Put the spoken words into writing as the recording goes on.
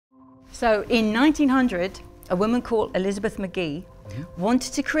So in 1900, a woman called Elizabeth McGee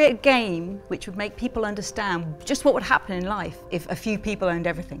wanted to create a game which would make people understand just what would happen in life if a few people owned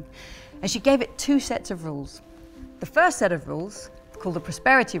everything. And she gave it two sets of rules. The first set of rules, called the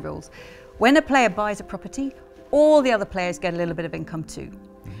prosperity rules, when a player buys a property, all the other players get a little bit of income too.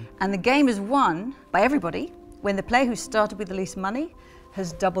 And the game is won by everybody when the player who started with the least money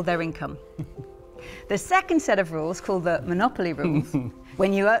has doubled their income. The second set of rules, called the monopoly rules,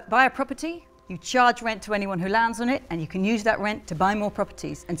 when you buy a property, you charge rent to anyone who lands on it, and you can use that rent to buy more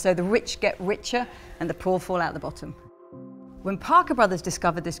properties. And so the rich get richer and the poor fall out the bottom. When Parker Brothers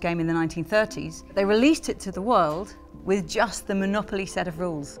discovered this game in the 1930s, they released it to the world with just the monopoly set of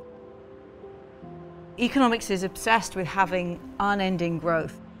rules. Economics is obsessed with having unending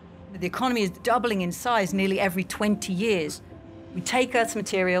growth. The economy is doubling in size nearly every 20 years. We take Earth's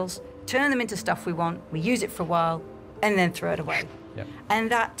materials, turn them into stuff we want, we use it for a while, and then throw it away. Yep. And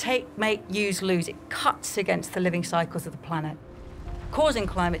that take, make, use, lose, it cuts against the living cycles of the planet, causing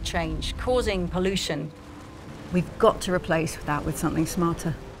climate change, causing pollution. We've got to replace that with something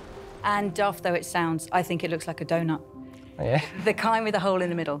smarter. And daft though it sounds, I think it looks like a donut. Oh, yeah? The kind with a hole in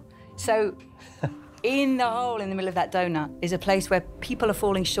the middle. So in the hole in the middle of that donut is a place where people are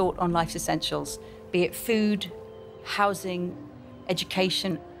falling short on life's essentials, be it food, housing,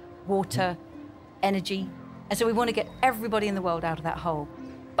 education, water, energy. And so we want to get everybody in the world out of that hole.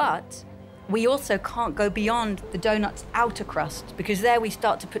 But we also can't go beyond the donut's outer crust, because there we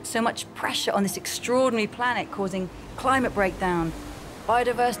start to put so much pressure on this extraordinary planet, causing climate breakdown,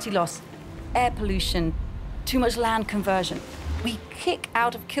 biodiversity loss, air pollution, too much land conversion. We kick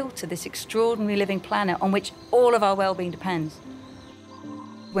out of kilter this extraordinary living planet on which all of our well-being depends.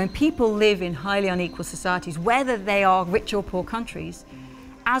 When people live in highly unequal societies, whether they are rich or poor countries,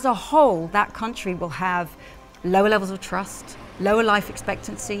 as a whole, that country will have lower levels of trust, lower life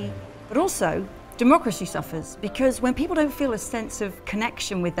expectancy, but also democracy suffers, because when people don't feel a sense of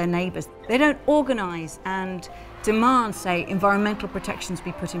connection with their neighbours, they don't organise and demand, say, environmental protections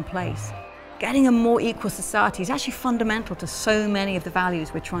be put in place. Getting a more equal society is actually fundamental to so many of the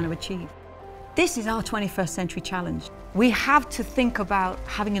values we're trying to achieve. This is our 21st century challenge. We have to think about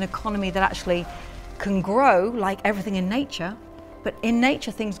having an economy that actually can grow like everything in nature, but in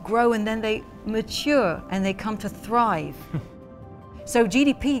nature things grow and then they mature and they come to thrive. So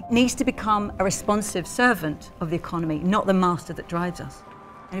GDP needs to become a responsive servant of the economy, not the master that drives us.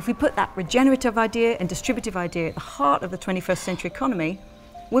 And if we put that regenerative idea and distributive idea at the heart of the 21st century economy,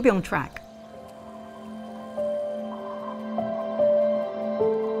 we'll be on track.